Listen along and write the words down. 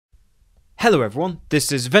Hello everyone,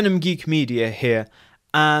 this is Venom Geek Media here,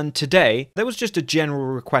 and today there was just a general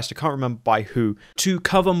request, I can't remember by who, to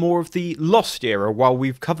cover more of the Lost era. While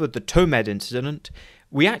we've covered the Tomed incident,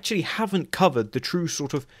 we actually haven't covered the true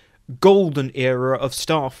sort of golden era of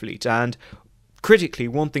Starfleet, and critically,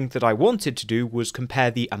 one thing that I wanted to do was compare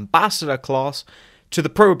the Ambassador class to the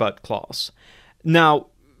Probert class. Now,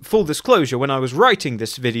 full disclosure, when I was writing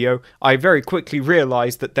this video, I very quickly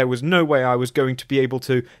realised that there was no way I was going to be able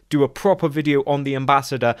to do a proper video on the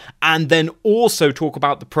Ambassador and then also talk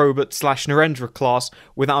about the Probert/Narendra class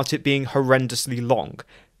without it being horrendously long.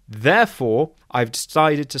 Therefore, I've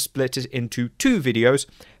decided to split it into two videos.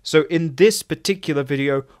 So in this particular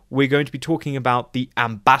video, we're going to be talking about the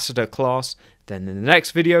Ambassador class. Then in the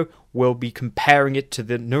next video, we'll be comparing it to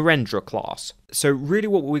the Narendra class. So really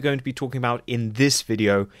what we're going to be talking about in this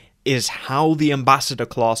video is how the Ambassador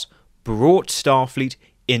class brought Starfleet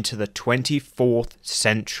into the 24th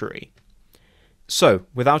century. So,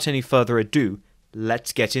 without any further ado,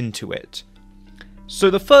 let's get into it. So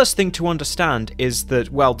the first thing to understand is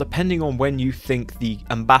that, well, depending on when you think the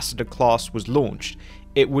Ambassador class was launched,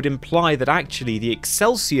 it would imply that actually the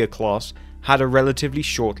Excelsior class had a relatively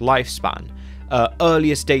short lifespan.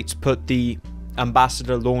 Earliest dates put the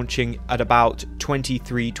Ambassador launching at about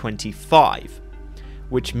 2325,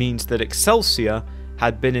 which means that Excelsior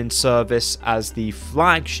had been in service as the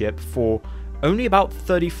flagship for only about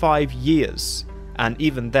 35 years, and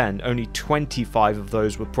even then, only 25 of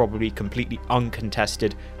those were probably completely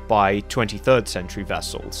uncontested by 23rd century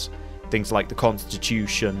vessels. Things like the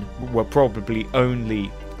Constitution were probably only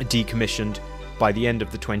decommissioned by the end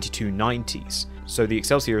of the 2290s. So the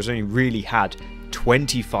Excelsior has only really had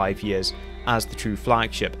 25 years as the true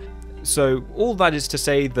flagship. So all that is to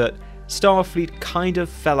say that Starfleet kind of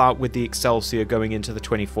fell out with the Excelsior going into the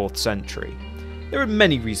 24th century. There are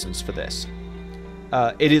many reasons for this.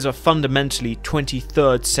 It is a fundamentally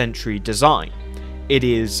 23rd century design. It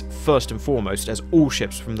is, first and foremost, as all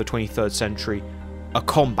ships from the 23rd century, a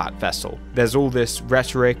combat vessel. There's all this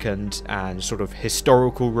rhetoric and sort of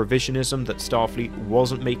historical revisionism that Starfleet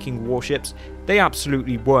wasn't making warships. They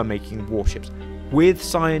absolutely were making warships, with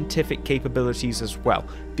scientific capabilities as well.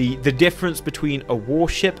 The difference between a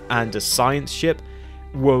warship and a science ship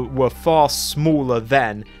were far smaller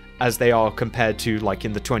then as they are compared to like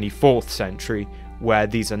in the 24th century, where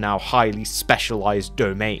these are now highly specialized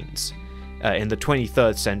domains. In the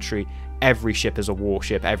 23rd century, every ship is a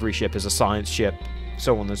warship, every ship is a science ship,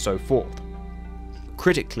 so on and so forth.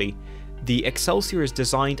 Critically, the Excelsior is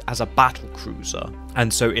designed as a battle cruiser,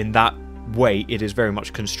 and so in that way it is very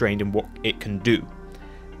much constrained in what it can do.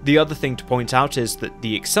 The other thing to point out is that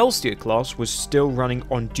the Excelsior class was still running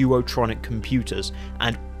on duotronic computers,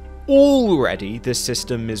 and already this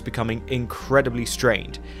system is becoming incredibly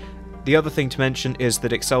strained. The other thing to mention is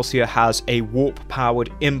that Excelsior has a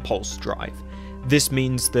warp-powered impulse drive. This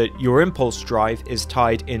means that your impulse drive is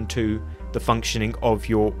tied into the functioning of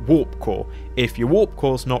your warp core. If your warp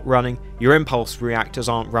core's not running, your impulse reactors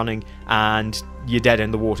aren't running, and you're dead in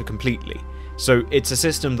the water completely. So it's a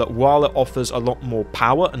system that, while it offers a lot more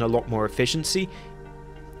power and a lot more efficiency,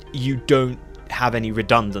 you don't have any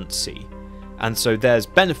redundancy. And so there's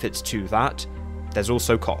benefits to that, there's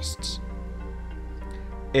also costs.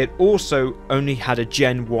 It also only had a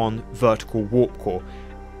Gen 1 vertical warp core.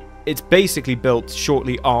 It's basically built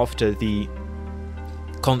shortly after the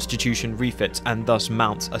Constitution refits and thus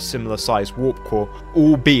mounts a similar size warp core,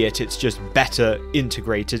 albeit it's just better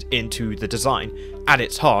integrated into the design. At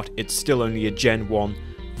its heart, it's still only a Gen 1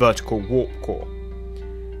 vertical warp core.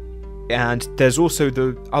 And there's also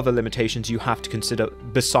the other limitations you have to consider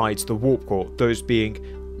besides the warp core, those being,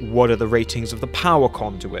 what are the ratings of the power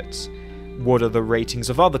conduits? What are the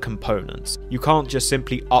ratings of other components? You can't just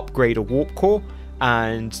simply upgrade a warp core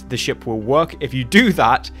and the ship will work. If you do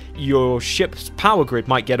that, your ship's power grid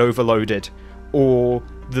might get overloaded, or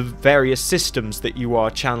the various systems that you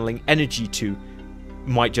are channeling energy to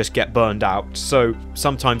might just get burned out. So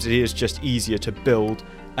sometimes it is just easier to build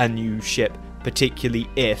a new ship, particularly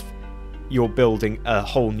if you're building a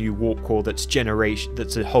whole new warp core that's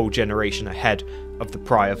a whole generation ahead of the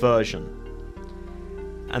prior version.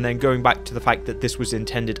 And then going back to the fact that this was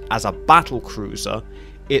intended as a battle cruiser,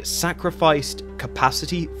 it sacrificed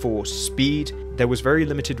capacity for speed. There was very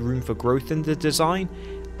limited room for growth in the design,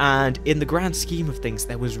 and in the grand scheme of things,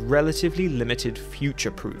 there was relatively limited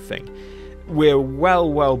future-proofing. We're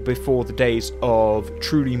well before the days of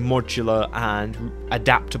truly modular and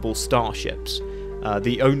adaptable starships.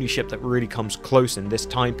 The only ship that really comes close in this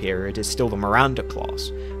time period is still the Miranda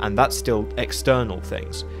class, and that's still external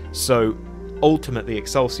things. So ultimately,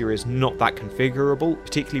 Excelsior is not that configurable,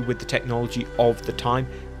 particularly with the technology of the time.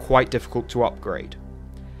 quite difficult to upgrade.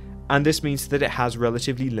 And this means that it has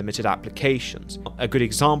relatively limited applications. A good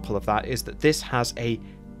example of that is that this has a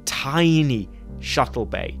tiny shuttle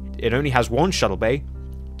bay. It only has one shuttle bay,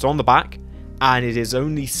 it's on the back, and it is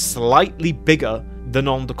only slightly bigger than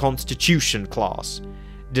on the Constitution class,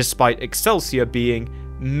 despite Excelsior being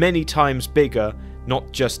many times bigger,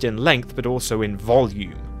 not just in length but also in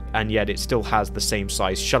volume, and yet it still has the same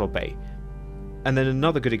size shuttle bay. And then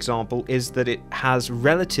another good example is that it has,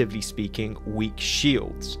 relatively speaking, weak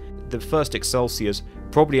shields. The first Excelsiors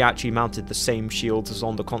probably actually mounted the same shields as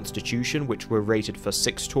on the Constitution, which were rated for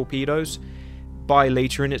 6 torpedoes. By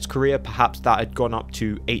later in its career, perhaps that had gone up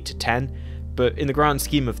to 8 to 10, but in the grand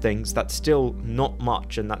scheme of things, that's still not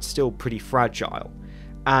much, and that's still pretty fragile.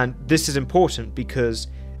 And this is important because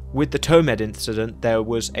with the TOMED incident, there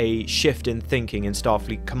was a shift in thinking in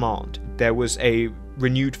Starfleet Command. There was a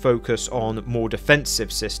renewed focus on more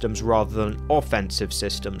defensive systems rather than offensive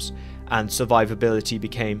systems, and survivability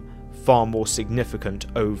became far more significant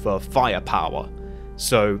over firepower.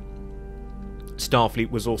 So Starfleet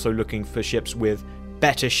was also looking for ships with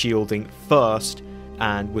better shielding first,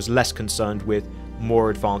 and was less concerned with more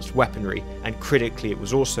advanced weaponry, and critically it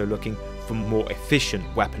was also looking for more efficient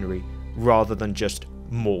weaponry rather than just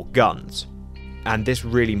more guns. And this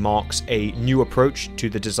really marks a new approach to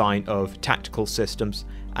the design of tactical systems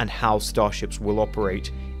and how starships will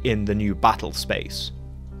operate in the new battle space.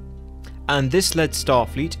 And this led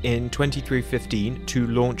Starfleet in 2315 to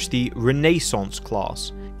launch the Renaissance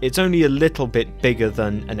class. It's only a little bit bigger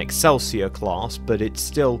than an Excelsior class, but it's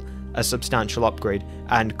still a substantial upgrade,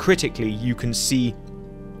 and critically you can see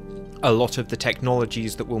a lot of the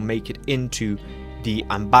technologies that will make it into the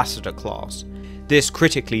Ambassador class. This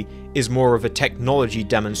critically is more of a technology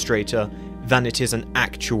demonstrator than it is an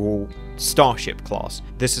actual Starship class.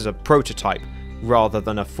 This is a prototype rather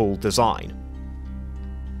than a full design.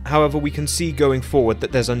 However, we can see going forward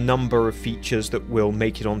that there's a number of features that will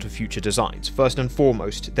make it onto future designs. First and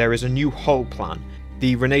foremost, there is a new hull plan.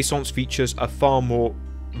 The Renaissance features a far more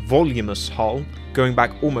voluminous hull, going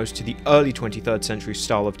back almost to the early 23rd century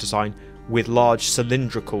style of design with large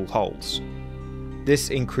cylindrical hulls. This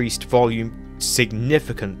increased volume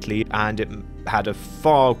significantly, and it had a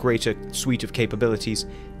far greater suite of capabilities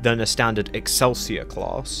than a standard Excelsior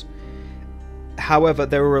class. However,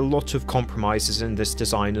 there were a lot of compromises in this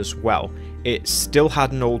design as well. It still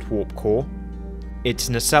had an old warp core. Its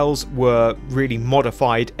nacelles were really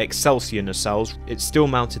modified Excelsior nacelles. It still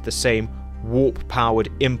mounted the same warp-powered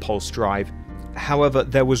impulse drive. However,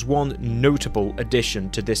 there was one notable addition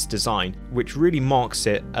to this design, which really marks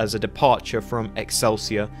it as a departure from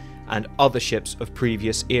Excelsior and other ships of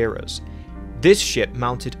previous eras. This ship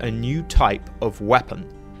mounted a new type of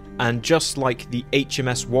weapon, and just like the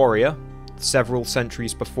HMS Warrior several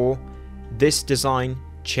centuries before, this design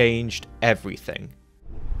changed everything.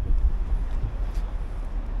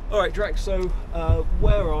 Alright Drax, so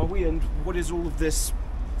where are we and what is all of this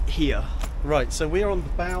here? Right, so we're on the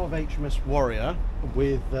bow of HMS Warrior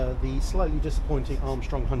with the slightly disappointing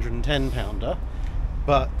Armstrong 110 pounder,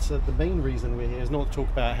 but the main reason we're here is not to talk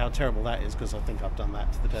about how terrible that is, because I think I've done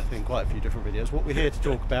that to the death in quite a few different videos. What we're here to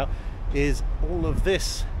talk about is all of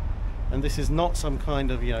this, and this is not some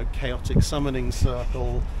kind of, you know, chaotic summoning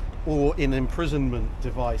circle or an imprisonment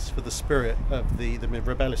device for the spirit of the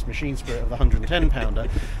rebellious machine spirit of the 110 pounder.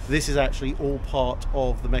 This is actually all part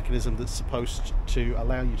of the mechanism that's supposed to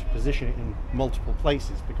allow you to position it in multiple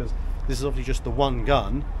places, because this is obviously just the one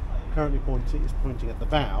gun. Currently pointing at the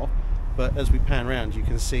bow, but as we pan around you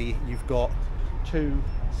can see you've got 2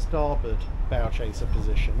 starboard bow chaser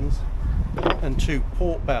positions and 2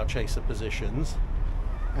 port bow chaser positions,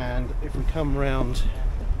 and if we come round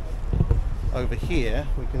over here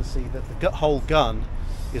we can see that the whole gun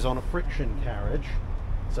is on a friction carriage,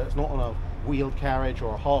 so it's not on a wheeled carriage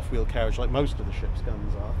or a half-wheel carriage like most of the ship's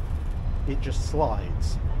guns are. It just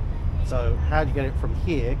slides. So how do you get it from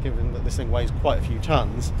here, given that this thing weighs quite a few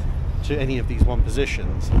tons, to any of these one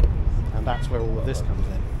positions? And that's where all of this comes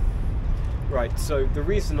in. Right, so the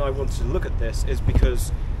reason I wanted to look at this is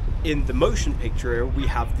because in the motion picture area we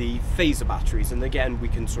have the phaser batteries, and again we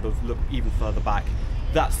can sort of look even further back.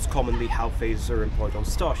 That's commonly how phasers are employed on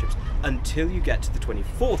starships, until you get to the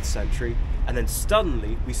 24th century, and then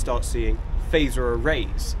suddenly we start seeing phaser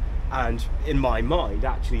arrays. And in my mind,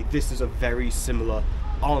 actually, this is a very similar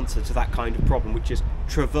answer to that kind of problem, which is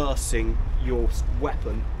traversing your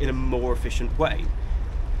weapon in a more efficient way.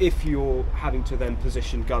 If you're having to then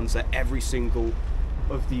position guns at every single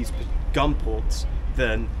of these gun ports,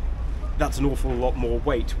 then that's an awful lot more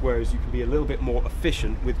weight, whereas you can be a little bit more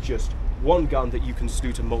efficient with just one gun that you can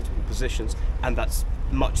slew to multiple positions, and that's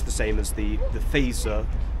much the same as the phaser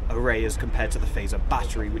array as compared to the phaser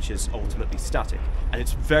battery, which is ultimately static. And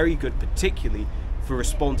it's very good, particularly for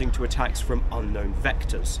responding to attacks from unknown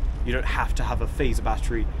vectors. You don't have to have a phaser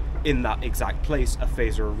battery in that exact place. A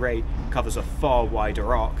phaser array covers a far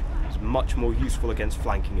wider arc. It's much more useful against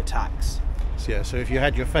flanking attacks. So if you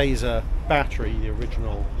had your phaser battery, the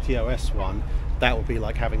original TOS one, that would be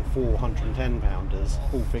like having 410 pounders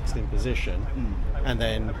all fixed in position, and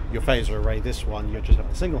then your phaser array, this one, you just have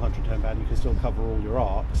a single 110 pounder, you can still cover all your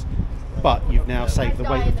arcs, but you've now saved the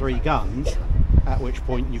weight of 3 guns, at which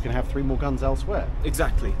point you can have 3 more guns elsewhere.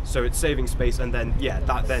 Exactly, so it's saving space, and then, yeah,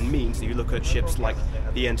 that then means that you look at ships like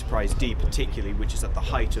the Enterprise D particularly, which is at the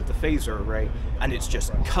height of the phaser array, and it's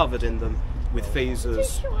just covered in them, with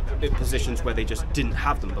phasers in positions where they just didn't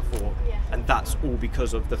have them before, and that's all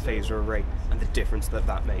because of the phaser array and the difference that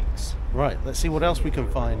that makes. Right, let's see what else we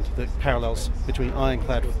can find that parallels between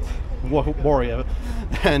Ironclad Warrior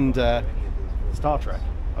and Star Trek.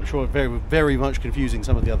 I'm sure very, very much confusing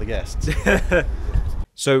some of the other guests.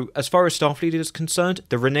 So, as far as Starfleet is concerned,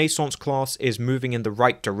 the Renaissance class is moving in the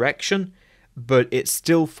right direction, but it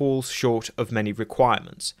still falls short of many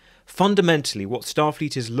requirements. Fundamentally, what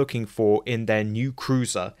Starfleet is looking for in their new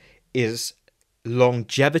cruiser is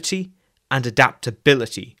longevity and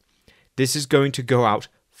adaptability. This is going to go out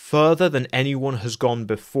further than anyone has gone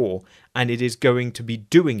before, and it is going to be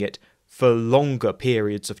doing it for longer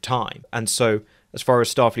periods of time. And so, as far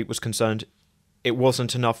as Starfleet was concerned, it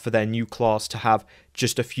wasn't enough for their new class to have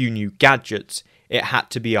just a few new gadgets. It had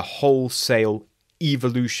to be a wholesale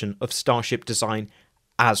evolution of Starship design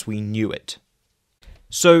as we knew it.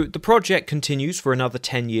 So the project continues for another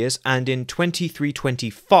 10 years, and in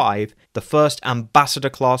 2325, the first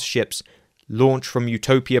Ambassador-class ships launch from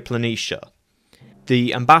Utopia Planitia.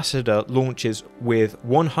 The Ambassador launches with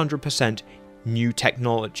 100% new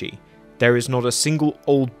technology. There is not a single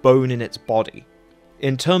old bone in its body.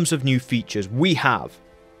 In terms of new features, we have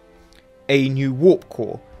a new warp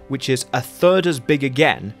core, which is a third as big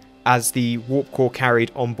again as the warp core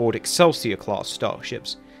carried on board Excelsior-class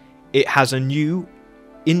starships. It has a new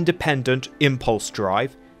independent impulse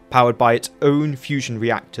drive powered by its own fusion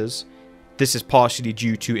reactors. This is partially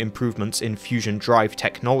due to improvements in fusion drive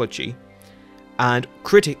technology. And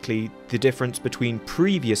critically, the difference between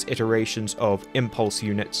previous iterations of impulse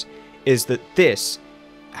units is that this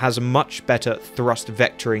has much better thrust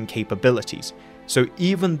vectoring capabilities. So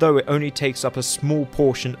even though it only takes up a small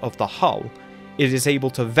portion of the hull, it is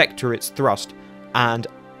able to vector its thrust and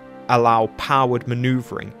allow powered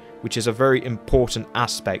maneuvering, which is a very important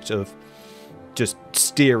aspect of just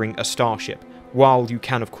steering a starship. While you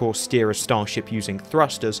can of course steer a starship using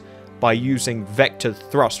thrusters, by using vectored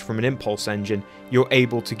thrust from an impulse engine, you're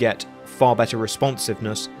able to get far better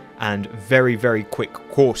responsiveness and very, very quick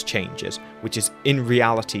course changes, which is in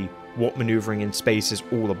reality what maneuvering in space is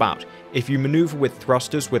all about. If you maneuver with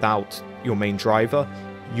thrusters without your main driver,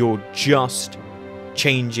 you're just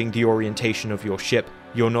changing the orientation of your ship.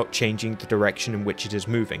 You're not changing the direction in which it is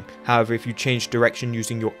moving. However, if you change direction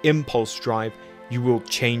using your impulse drive, you will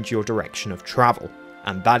change your direction of travel.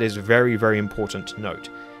 And that is very, very important to note,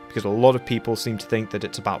 because a lot of people seem to think that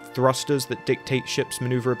it's about thrusters that dictate ship's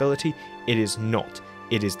maneuverability. It is not.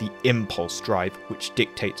 It is the impulse drive which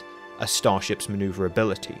dictates a starship's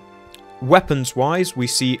maneuverability. Weapons-wise, we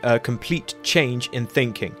see a complete change in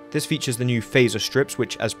thinking. This features the new phaser strips,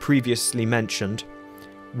 which, as previously mentioned,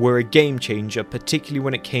 were a game changer, particularly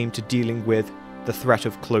when it came to dealing with the threat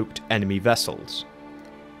of cloaked enemy vessels.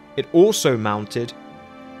 It also mounted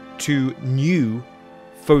 2 new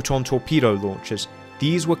photon torpedo launchers.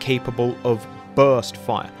 These were capable of burst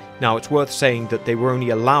fire. Now, it's worth saying that they were only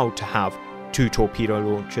allowed to have 2 torpedo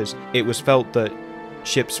launchers. It was felt that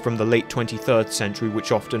ships from the late 23rd century,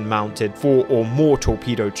 which often mounted 4 or more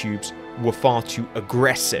torpedo tubes, were far too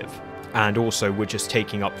aggressive, and also were just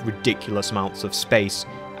taking up ridiculous amounts of space.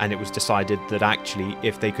 And it was decided that actually,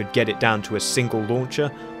 if they could get it down to a single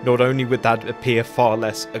launcher, not only would that appear far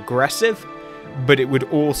less aggressive, but it would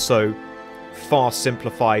also far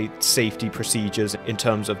simplify safety procedures in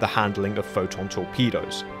terms of the handling of photon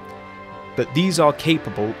torpedoes. But these are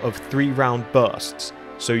capable of 3-round bursts,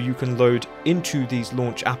 so you can load into these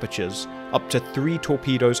launch apertures up to 3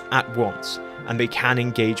 torpedoes at once, and they can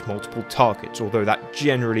engage multiple targets, although that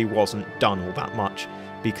generally wasn't done all that much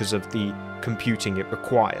because of the computing it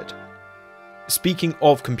required. Speaking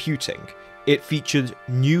of computing, it featured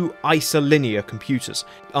new Isolinear computers.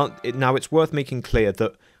 Now, it's worth making clear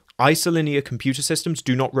that Isolinear computer systems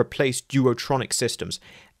do not replace duotronic systems.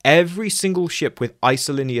 Every single ship with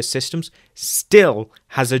Isolinear systems still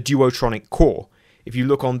has a duotronic core. If you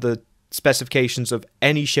look on the specifications of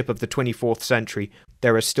any ship of the 24th century,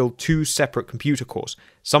 there are still 2 separate computer cores.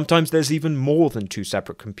 Sometimes there's even more than 2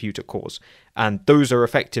 separate computer cores, and those are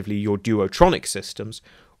effectively your duotronic systems.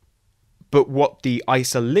 But what the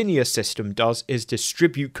isolinear system does is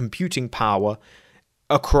distribute computing power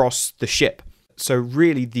across the ship. So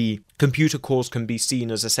really the computer cores can be seen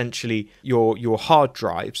as essentially your hard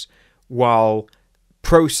drives, while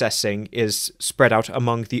processing is spread out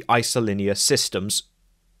among the isolinear systems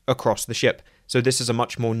across the ship. So this is a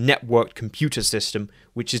much more networked computer system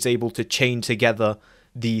which is able to chain together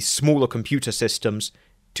the smaller computer systems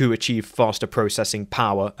to achieve faster processing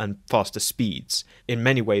power and faster speeds. In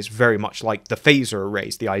many ways, very much like the phaser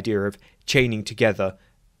arrays, the idea of chaining together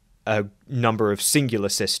a number of singular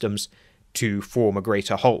systems to form a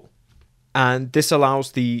greater whole. And this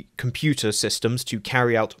allows the computer systems to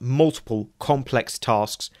carry out multiple complex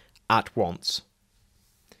tasks at once.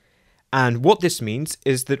 And what this means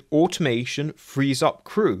is that automation frees up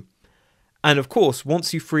crew. And of course,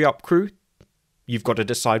 once you free up crew, you've got to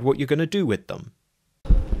decide what you're going to do with them.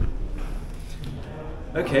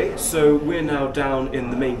 Okay, so we're now down in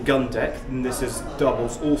the main gun deck, and this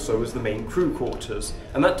doubles also as the main crew quarters.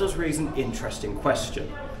 And that does raise an interesting question,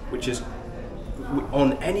 which is,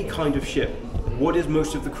 on any kind of ship, what is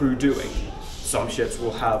most of the crew doing? Some ships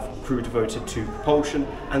will have crew devoted to propulsion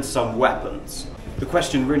and some weapons. The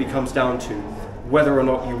question really comes down to whether or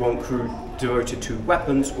not you want crew devoted to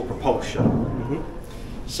weapons or propulsion.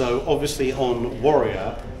 So obviously on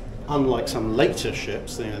Warrior, unlike some later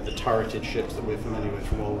ships, the turreted ships that we're familiar with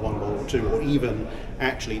from World War I, World War II, or even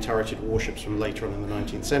actually turreted warships from later on in the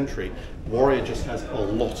 19th century, Warrior just has a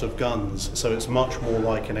lot of guns, so it's much more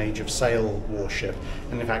like an Age of Sail warship.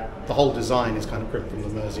 And in fact, the whole design is kind of cribbed from the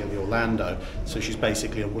Mersey and the Orlando, so she's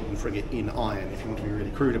basically a wooden frigate in iron, if you want to be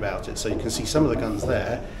really crude about it. So you can see some of the guns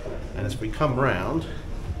there, and as we come round,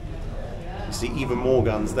 you see even more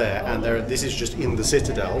guns there, and this is just in the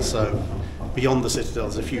Citadel, so beyond the Citadel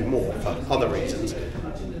there's a few more for other reasons,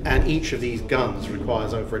 and each of these guns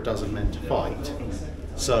requires over a dozen men to fight.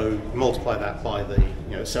 So multiply that by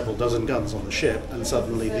the several dozen guns on the ship, and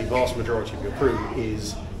suddenly the vast majority of your crew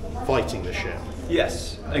is fighting the ship.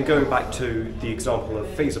 Yes, and going back to the example of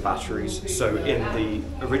phaser batteries, so in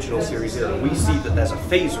the original Series 0, we see that there's a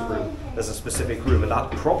phaser room, there's a specific room, and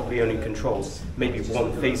that probably only controls maybe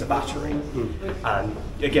one phaser battery. And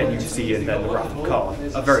again, you see in then the Wrath of Khan,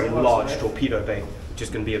 a very large torpedo bay, which is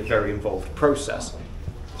going to be a very involved process.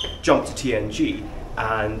 Jump to TNG,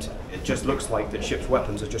 and it just looks like that ship's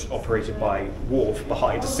weapons are just operated by Worf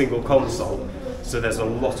behind a single console. So there's a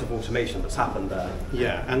lot of automation that's happened there.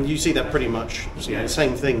 Yeah, and you see that pretty much, the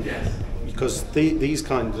same thing, because these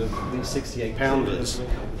 68 pounders,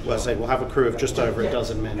 well, say we'll have a crew of just over a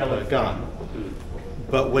dozen men per gun.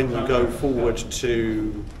 But when you go forward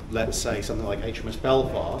to, let's say, something like HMS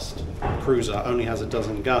Belfast, cruiser only has a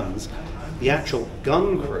dozen guns, the actual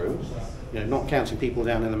gun crew, not counting people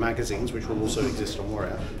down in the magazines, which will also exist on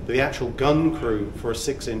Warrior, but the actual gun crew for a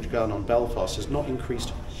 6-inch gun on Belfast has not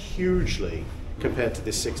increased hugely compared to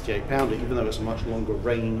this 68 pounder, even though it's a much longer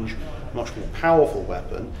range, much more powerful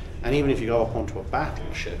weapon. And even if you go up onto a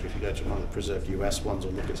battleship, if you go to one of the preserved US ones or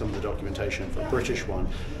look at some of the documentation for a British one,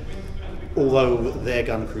 although their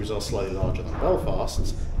gun crews are slightly larger than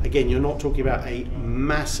Belfast's, again, you're not talking about a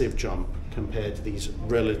massive jump compared to these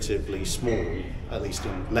relatively small, at least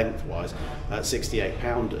in lengthwise, 68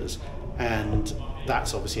 pounders. And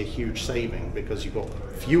that's obviously a huge saving because you've got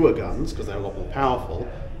fewer guns because they're a lot more powerful,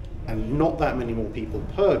 and not that many more people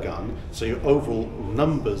per gun, so your overall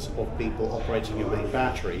numbers of people operating your main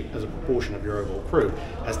battery as a proportion of your overall crew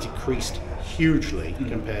has decreased hugely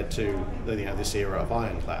compared to this era of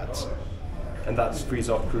ironclads. And that frees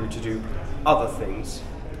up crew to do other things,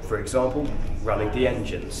 for example, running the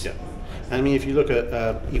engines. Yeah. I mean, if you look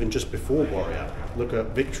at even just before Warrior, look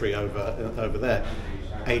at Victory over there,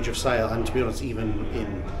 Age of Sail, and to be honest, even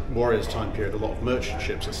in Warrior's time period, a lot of merchant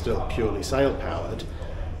ships are still purely sail powered.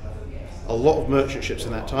 A lot of merchant ships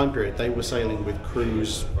in that time period, they were sailing with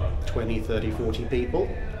crews 20, 30, 40 people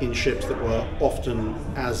in ships that were often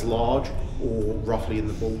as large or roughly in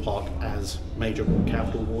the ballpark as major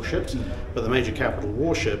capital warships. But the major capital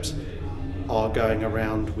warships are going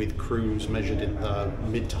around with crews measured in the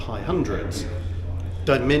mid to high hundreds.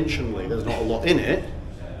 Dimensionally, there's not a lot in it.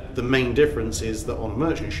 The main difference is that on a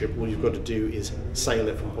merchant ship, all you've got to do is sail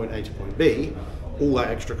it from point A to point B. All that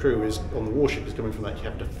extra crew is on the warship is coming from that you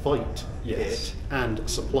have to fight it and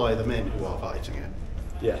supply the men who are fighting it.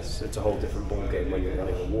 Yes, it's a whole different ballgame when you're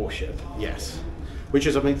running a warship. Yes. which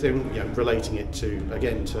is, I mean, relating it to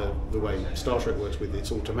the way Star Trek works with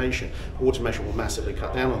its automation. Automation will massively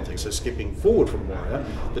cut down on things. So skipping forward from Warrior,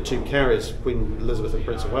 the two carriers, Queen Elizabeth and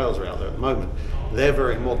Prince of Wales, are out there at the moment. They're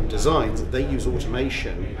very modern designs. They use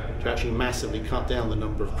automation to actually massively cut down the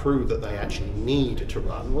number of crew that they actually need to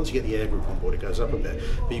run. Once you get the air group on board, it goes up a bit.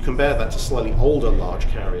 But you compare that to slightly older large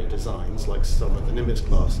carrier designs, like some of the Nimitz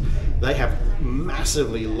class. They have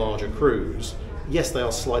massively larger crews. Yes, they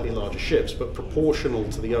are slightly larger ships, but proportional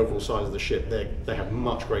to the overall size of the ship, they have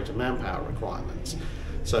much greater manpower requirements.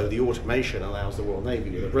 So the automation allows the Royal Navy,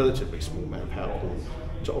 with a relatively small manpower pool,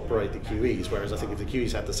 to operate the QEs, whereas I think if the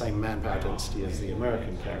QEs had the same manpower density as the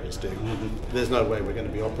American carriers do, there's no way we're going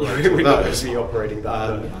to be operating We're those. not going to be operating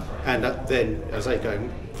that. And then, as I go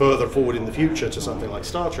further forward in the future to something like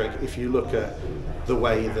Star Trek, if you look at the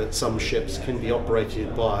way that some ships can be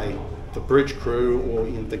operated by the bridge crew, or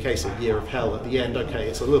in the case of Year of Hell at the end, okay,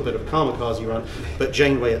 it's a little bit of a kamikaze run, but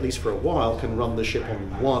Janeway, at least for a while, can run the ship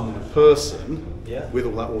on one person with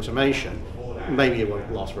all that automation. Maybe it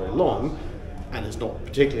won't last very long, and it's not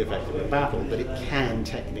particularly effective in battle, but it can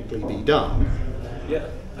technically be done. Yeah.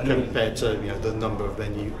 Compared to the number of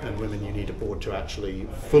men and women you need aboard to actually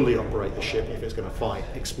fully operate the ship if it's going to fight,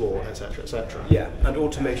 explore, etc., etc. Yeah, and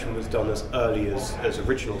automation was done as early as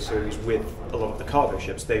original series with a lot of the cargo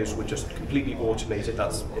ships. Those were just completely automated.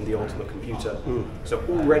 That's in the Ultimate Computer. So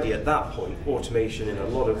already at that point, automation in a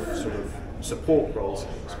lot of sort of support roles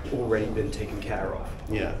has already been taken care of.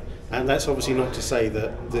 Yeah. And that's obviously not to say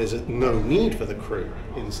that there's no need for the crew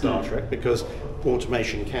in Star Trek, because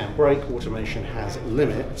automation can break, automation has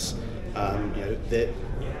limits.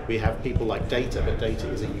 We have people like Data, but Data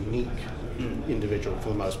is a unique individual for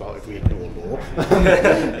the most part, if we ignore Lore.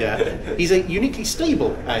 He's a uniquely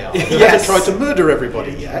stable AI. He hasn't tried to murder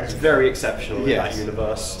everybody yet. It's very exceptional in that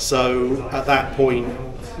universe. So at that point,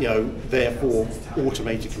 therefore,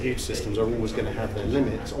 automated computer systems are always going to have their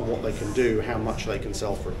limits on what they can do, how much they can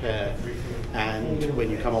self-repair, and when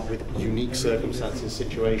you come up with unique circumstances,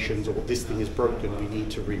 situations, or this thing is broken, we need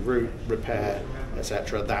to reroute, repair,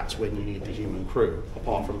 etc., that's when you need the human crew,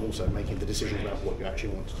 apart from also making the decision about what you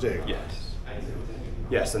actually want to do.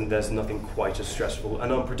 Yes, and there's nothing quite as stressful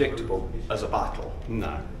and unpredictable as a battle.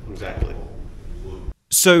 No, exactly.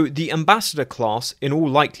 So the Ambassador class, in all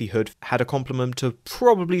likelihood, had a complement of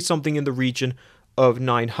probably something in the region of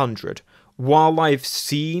 900. While I've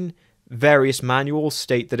seen various manuals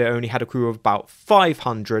state that it only had a crew of about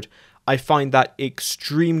 500, I find that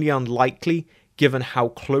extremely unlikely given how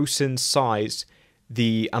close in size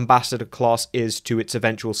the Ambassador class is to its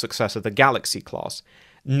eventual successor, the Galaxy class.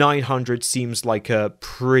 900 seems like a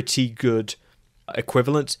pretty good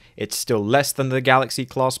equivalent. It's still less than the Galaxy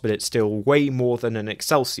class, but it's still way more than an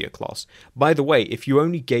Excelsior class. By the way, if you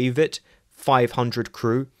only gave it 500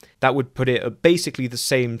 crew, that would put it at basically the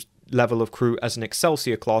same level of crew as an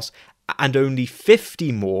Excelsior class, and only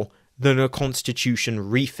 50 more than a Constitution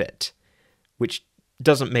refit, which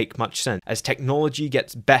doesn't make much sense. As technology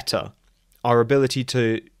gets better, our ability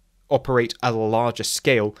to operate at a larger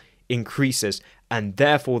scale increases, and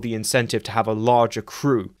therefore the incentive to have a larger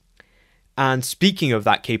crew. And speaking of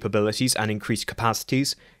that capabilities and increased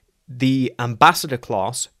capacities, the Ambassador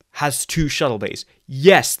class has 2 shuttle bays.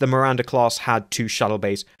 Yes, the Miranda class had 2 shuttle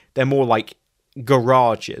bays. They're more like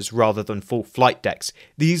garages rather than full flight decks.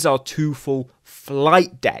 These are 2 full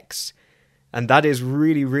flight decks. And that is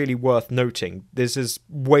really, really worth noting. This is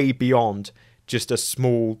way beyond just a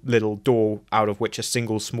small little door out of which a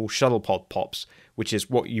single small shuttle pod pops, which is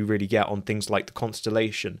what you really get on things like the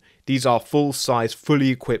Constellation. These are full-size, fully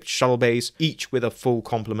equipped shuttle bays, each with a full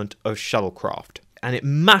complement of shuttlecraft. And it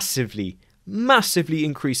massively, massively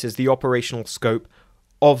increases the operational scope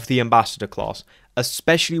of the Ambassador class,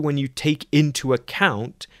 especially when you take into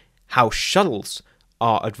account how shuttles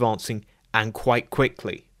are advancing, and quite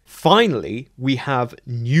quickly. Finally, we have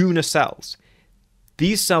new nacelles.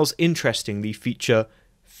 These cells, interestingly, feature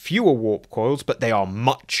fewer warp coils, but they are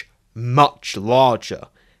much, much larger.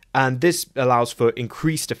 And this allows for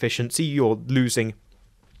increased efficiency. You're losing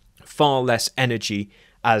far less energy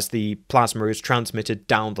as the plasma is transmitted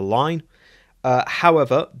down the line.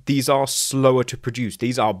 However, these are slower to produce.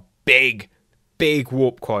 These are big, big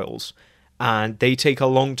warp coils, and they take a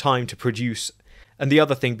long time to produce. And the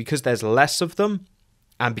other thing, because there's less of them,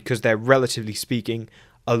 and because they're, relatively speaking,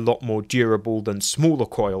 a lot more durable than smaller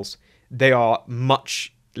coils, they are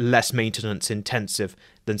much less maintenance intensive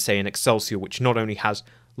than, say, an Excelsior, which not only has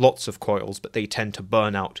lots of coils, but they tend to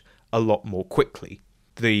burn out a lot more quickly.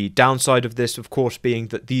 The downside of this, of course, being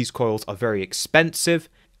that these coils are very expensive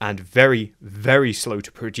and very, very slow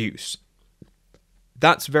to produce.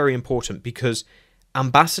 That's very important because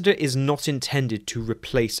Ambassador is not intended to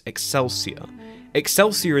replace Excelsior.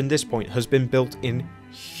 Excelsior in this point has been built in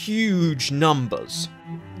huge numbers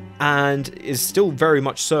and is still very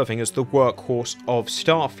much serving as the workhorse of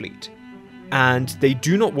Starfleet. And they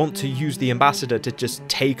do not want to use the Ambassador to just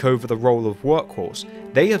take over the role of workhorse.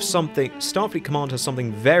 They have something, Starfleet Command has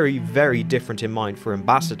something very, very different in mind for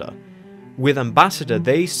Ambassador. With Ambassador,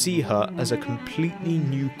 they see her as a completely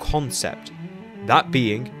new concept, that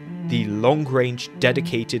being the long-range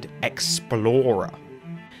dedicated explorer.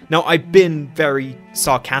 Now, I've been very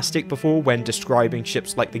sarcastic before when describing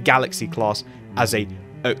ships like the Galaxy class as a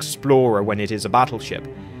explorer when it is a battleship.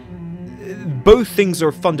 Both things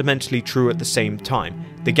are fundamentally true at the same time.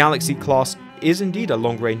 The Galaxy class is indeed a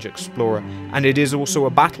long-range explorer, and it is also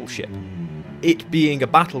a battleship. It being a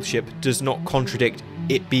battleship does not contradict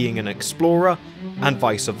it being an explorer, and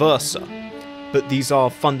vice versa. But these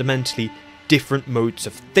are fundamentally different modes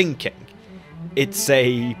of thinking. It's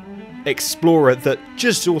a explorer that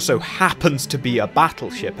just also happens to be a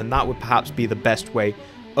battleship, and that would perhaps be the best way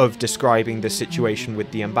of describing the situation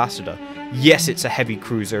with the Ambassador. Yes, it's a heavy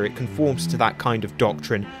cruiser, it conforms to that kind of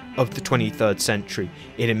doctrine of the 23rd century.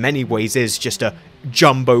 It in many ways is just a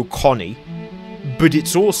jumbo Connie, but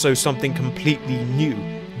it's also something completely new,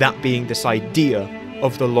 that being this idea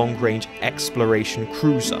of the long-range exploration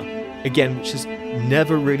cruiser, again, which has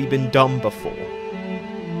never really been done before.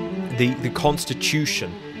 The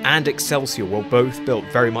Constitution and Excelsior were both built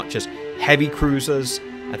very much as heavy cruisers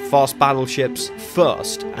and fast battleships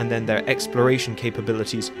first, and then their exploration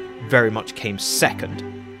capabilities very much came second.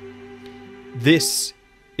 This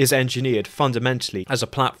is engineered fundamentally as a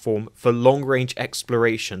platform for long-range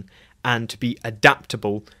exploration and to be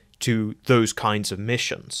adaptable to those kinds of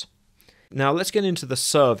missions. Now let's get into the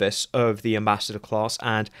service of the Ambassador class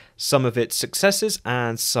and some of its successes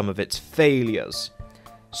and some of its failures.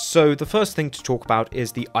 So the first thing to talk about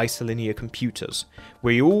is the Isolinear Computers.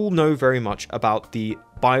 We all know very much about the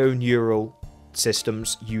bioneural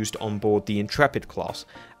systems used on board the Intrepid class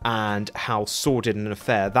and how sordid an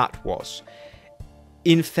affair that was.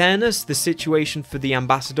 In fairness, the situation for the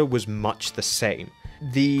Ambassador was much the same.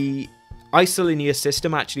 The Isolinear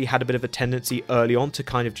system actually had a bit of a tendency early on to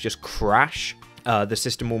kind of just crash. The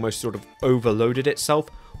system almost sort of overloaded itself,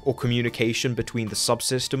 or communication between the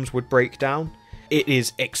subsystems would break down. It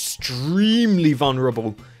is extremely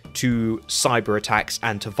vulnerable to cyber attacks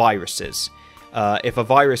and to viruses. If a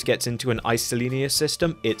virus gets into an Isolinear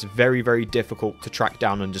system, it's very, very difficult to track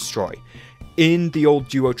down and destroy. In the old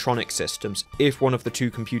Duotronic systems, if one of the two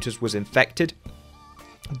computers was infected,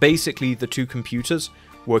 basically the two computers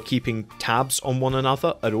were keeping tabs on one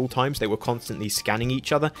another at all times. They were constantly scanning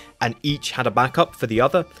each other, and each had a backup for the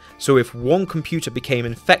other. So if one computer became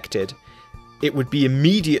infected, it would be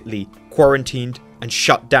immediately quarantined and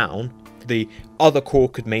shut down. The other core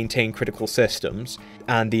could maintain critical systems,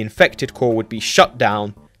 and the infected core would be shut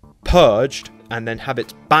down, purged, and then have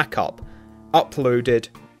its backup uploaded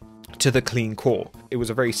to the clean core. It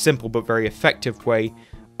was a very simple but very effective way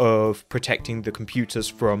of protecting the computers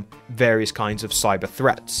from various kinds of cyber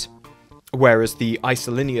threats. Whereas the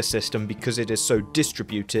Isolinear system, because it is so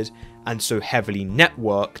distributed and so heavily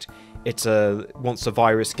networked, once a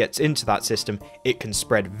virus gets into that system, it can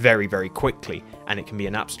spread very, very quickly, and it can be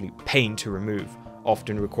an absolute pain to remove,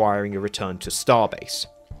 often requiring a return to Starbase.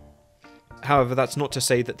 However, that's not to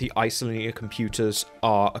say that the Isolinear computers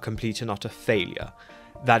are a complete and utter failure.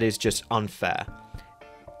 That is just unfair.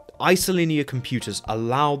 Isolinear computers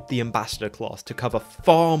allowed the Ambassador class to cover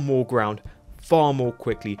far more ground, far more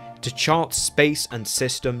quickly, to chart space and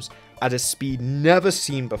systems at a speed never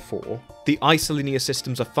seen before. The Isolinear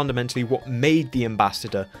systems are fundamentally what made the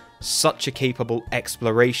Ambassador such a capable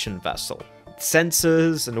exploration vessel.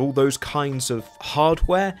 Sensors and all those kinds of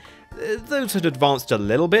hardware, those had advanced a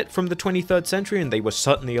little bit from the 23rd century, and they were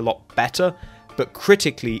certainly a lot better, but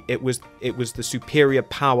critically it was the superior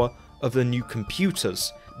power of the new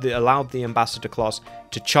computers that allowed the Ambassador class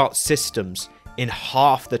to chart systems in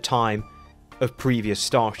half the time of previous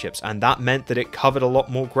starships, and that meant that it covered a lot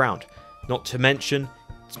more ground. Not to mention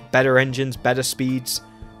better engines, better speeds.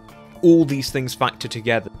 All these things factor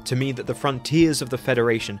together to mean that the frontiers of the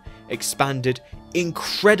Federation expanded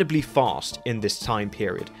incredibly fast in this time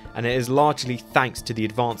period, and it is largely thanks to the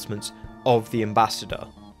advancements of the Ambassador.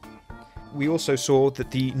 We also saw that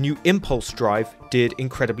the new impulse drive did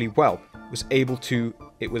incredibly well.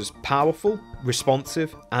 It was powerful,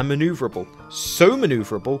 responsive, and maneuverable. So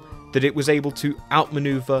maneuverable that it was able to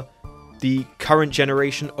outmaneuver the current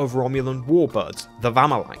generation of Romulan warbirds, the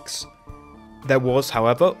Vamalaks. There was,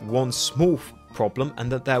 however, one small problem,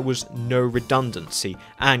 and that there was no redundancy,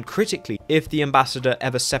 and critically, if the Ambassador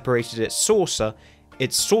ever separated its saucer,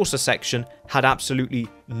 its saucer section had absolutely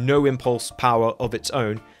no impulse power of its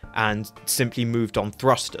own and simply moved on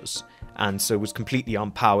thrusters, and so was completely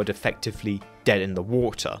unpowered, effectively dead in the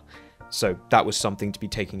water. So that was something to be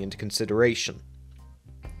taken into consideration.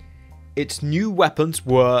 Its new weapons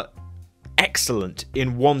were excellent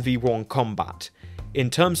in 1v1 combat. In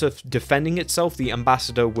terms of defending itself, the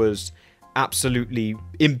Ambassador was absolutely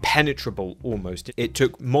impenetrable almost. It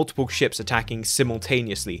took multiple ships attacking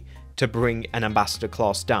simultaneously to bring an Ambassador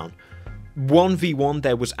class down. 1v1,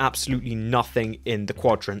 there was absolutely nothing in the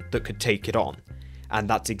quadrant that could take it on. And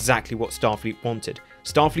that's exactly what Starfleet wanted.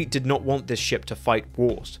 Starfleet did not want this ship to fight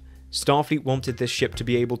wars. Starfleet wanted this ship to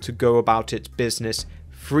be able to go about its business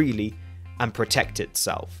freely and protect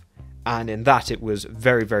itself. And in that it was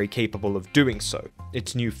very, very capable of doing so.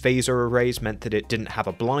 Its new phaser arrays meant that it didn't have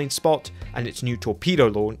a blind spot, and its new torpedo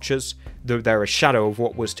launchers, though they're a shadow of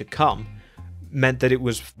what was to come, meant that it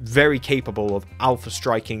was very capable of alpha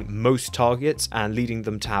striking most targets and leading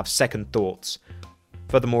them to have second thoughts.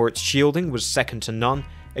 Furthermore, its shielding was second to none.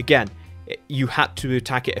 Again, you had to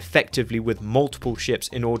attack it effectively with multiple ships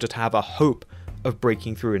in order to have a hope of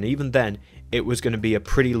breaking through, and even then, it was going to be a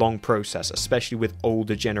pretty long process, especially with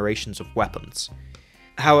older generations of weapons.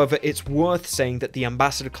 However, it's worth saying that the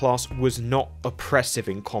Ambassador class was not oppressive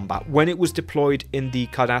in combat. When it was deployed in the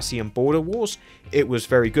Cardassian border wars, it was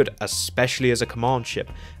very good, especially as a command ship.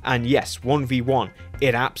 And yes, 1v1,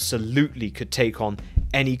 it absolutely could take on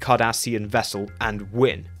any Cardassian vessel and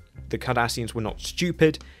win. The Cardassians were not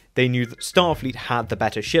stupid. They knew that Starfleet had the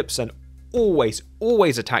better ships and always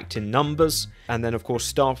attacked in numbers, and then of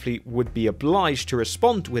course Starfleet would be obliged to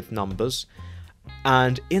respond with numbers,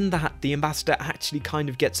 and in that the Ambassador actually kind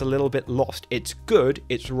of gets a little bit lost. It's good,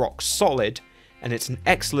 it's rock solid, and it's an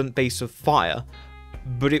excellent base of fire,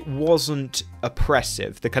 but it wasn't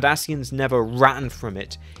oppressive. The Cardassians never ran from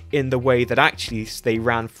it in the way that actually they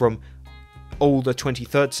ran from older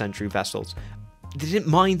 23rd century vessels. They didn't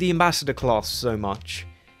mind the Ambassador class so much.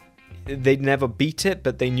 They'd never beat it,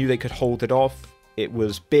 but they knew they could hold it off. It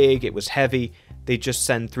was big, it was heavy. They'd just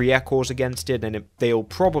send 3 air corps against it, and they'll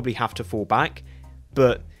probably have to fall back,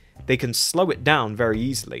 but they can slow it down very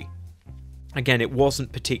easily. Again, it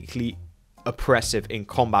wasn't particularly oppressive in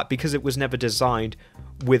combat because it was never designed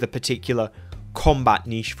with a particular combat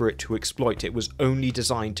niche for it to exploit. It was only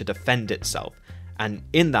designed to defend itself, and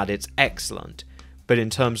in that it's excellent. But in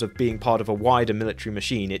terms of being part of a wider military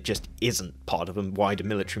machine, it just isn't part of a wider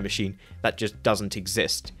military machine. That just doesn't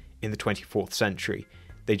exist in the 24th century.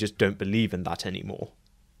 They just don't believe in that anymore.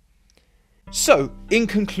 So, in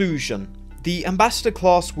conclusion, the Ambassador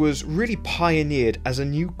class was really pioneered as a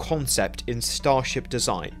new concept in Starship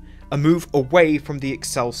design, a move away from the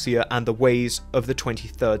Excelsior and the ways of the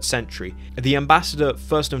 23rd century. The Ambassador,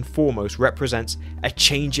 first and foremost, represents a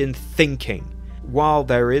change in thinking. While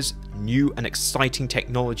there is new and exciting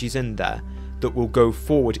technologies in there that will go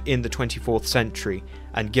forward in the 24th century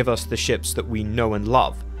and give us the ships that we know and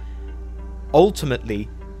love, ultimately,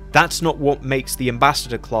 that's not what makes the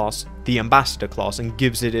Ambassador class and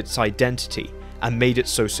gives it its identity and made it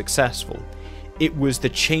so successful. It was the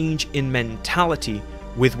change in mentality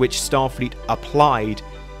with which Starfleet applied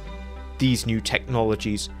these new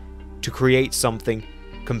technologies to create something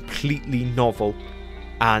completely novel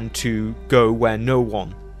and to go where no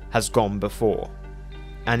one has gone before.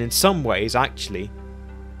 And in some ways, actually,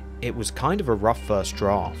 it was kind of a rough first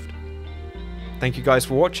draft. Thank you guys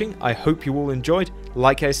for watching. I hope you all enjoyed.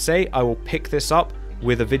 Like I say, I will pick this up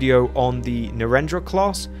with a video on the Narendra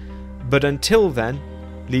class, but until then,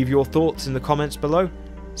 leave your thoughts in the comments below.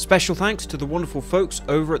 Special thanks to the wonderful folks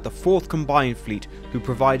over at the 4th Combined Fleet who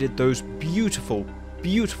provided those beautiful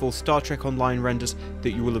Star Trek Online renders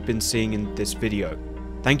that you will have been seeing in this video.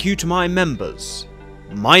 Thank you to my members,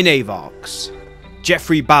 my Navarks,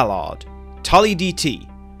 Jeffrey Ballard, Tully DT,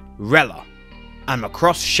 Rella, and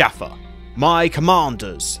Macross Schaffer. My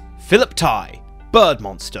commanders, Philip Tye, Bird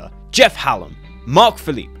Monster, Jeff Hallam, Mark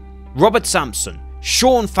Philippe, Robert Sampson,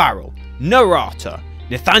 Sean Farrell, Narata,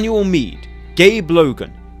 Nathaniel Mead, Gabe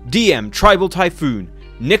Logan, DM Tribal Typhoon,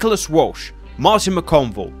 Nicholas Walsh, Martin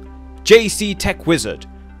McConville, JC Tech Wizard,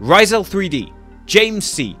 Rizel 3D, James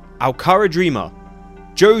C, Alcara Dreamer,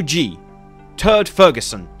 Joe G, Turd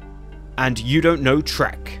Ferguson, and You Don't Know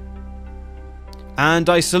Trek. And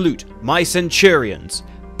I salute my Centurions,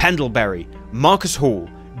 Pendleberry, Marcus Hall,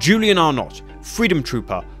 Julian Arnott, Freedom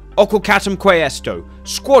Trooper, Okulkatum Questo,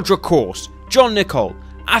 Squadra Course, John Nicole,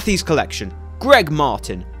 Athys Collection, Greg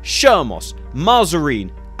Martin, Shermos,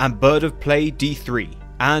 Marzarine, and Bird of Play D3.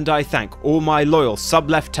 And I thank all my loyal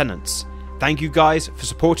sub-lieutenants. Thank you guys for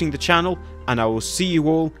supporting the channel, and I will see you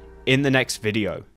all in the next video.